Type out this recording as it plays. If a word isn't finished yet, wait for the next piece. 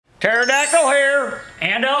Pterodactyl here.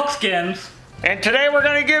 And Elkskins. And today we're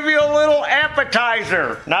going to give you a little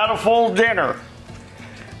appetizer, not a full dinner.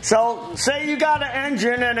 So, say you got an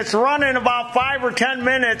engine and it's running about 5 or 10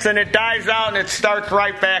 minutes and it dies out and it starts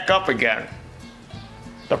right back up again.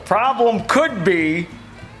 The problem could be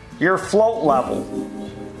your float level.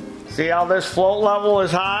 See how this float level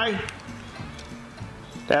is high?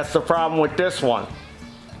 That's the problem with this one.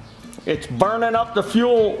 It's burning up the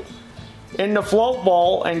fuel in the float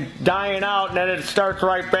bowl and dying out, and then it starts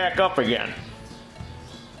right back up again.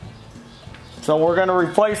 So we're going to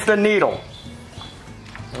replace the needle.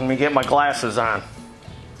 Let me get my glasses on.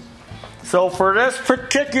 So for this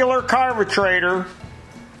particular carburetor,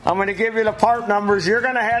 I'm going to give you the part numbers. You're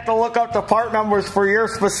going to have to look up the part numbers for your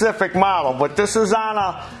specific model, but this is on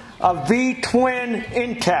a V-twin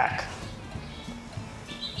Intech.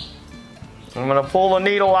 I'm going to pull the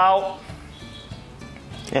needle out.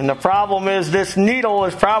 And the problem is this needle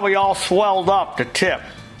is probably all swelled up, the tip.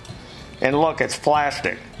 And look, it's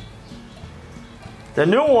plastic. The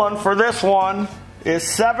new one for this one is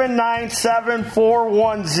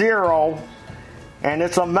 797410, and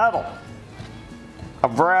it's a metal, a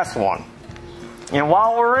brass one. And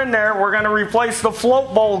while we're in there, we're going to replace the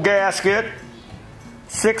float bowl gasket,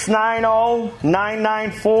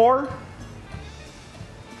 690994,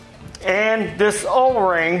 and this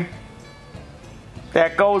O-ring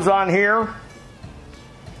that goes on here.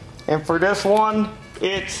 And for this one,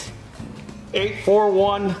 it's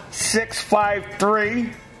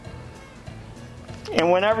 841653.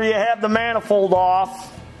 And whenever you have the manifold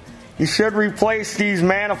off, you should replace these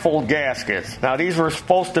manifold gaskets. Now these were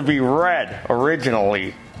supposed to be red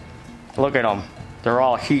originally. Look at them. They're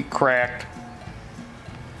all heat cracked.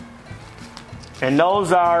 And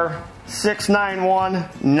those are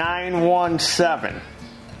 691917.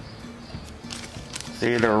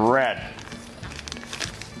 See, they're red.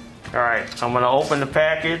 Alright, I'm going to open the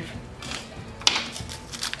package.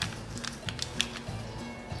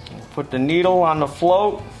 Put the needle on the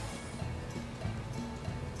float.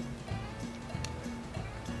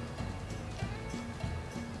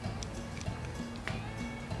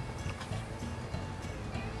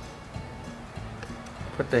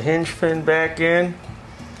 Put the hinge pin back in.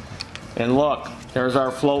 And look, there's our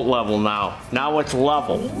float level now. Now it's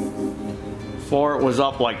level. Before it was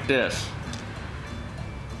up like this.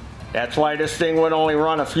 That's why this thing would only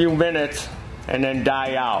run a few minutes and then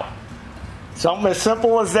die out. Something as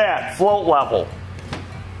simple as that, float level.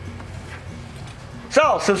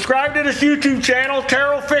 So, subscribe to this YouTube channel,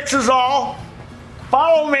 Taryl Fixes All.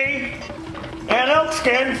 Follow me and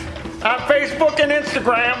Elkskins on Facebook and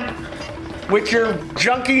Instagram with your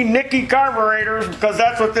junky Nicky carburetors, because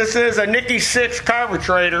that's what this is, a Nicky 6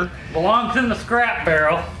 carburetor. Belongs in the scrap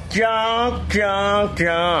barrel. Junk, junk,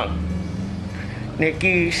 junk.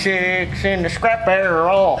 Nicky 6 in the scrap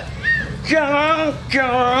barrel. Junk,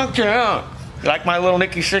 junk, junk. You like my little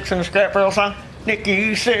Nicky 6 in the scrap barrel song?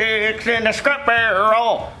 Nicky 6 in the scrap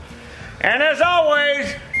barrel. And as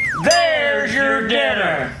always, there's your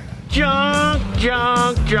dinner. Junk,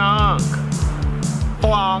 junk, junk.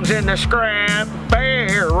 Belongs in the scrap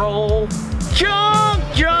barrel. Junk,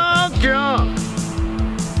 junk, junk.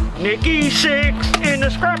 Nicky 6 in the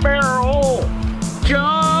scrap barrel.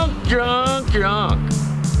 Junk, junk, junk.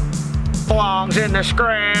 Belongs in the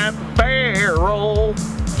scrap barrel.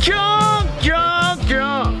 Junk, junk,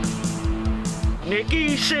 junk.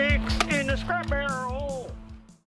 Nicky 6 in the scrap barrel.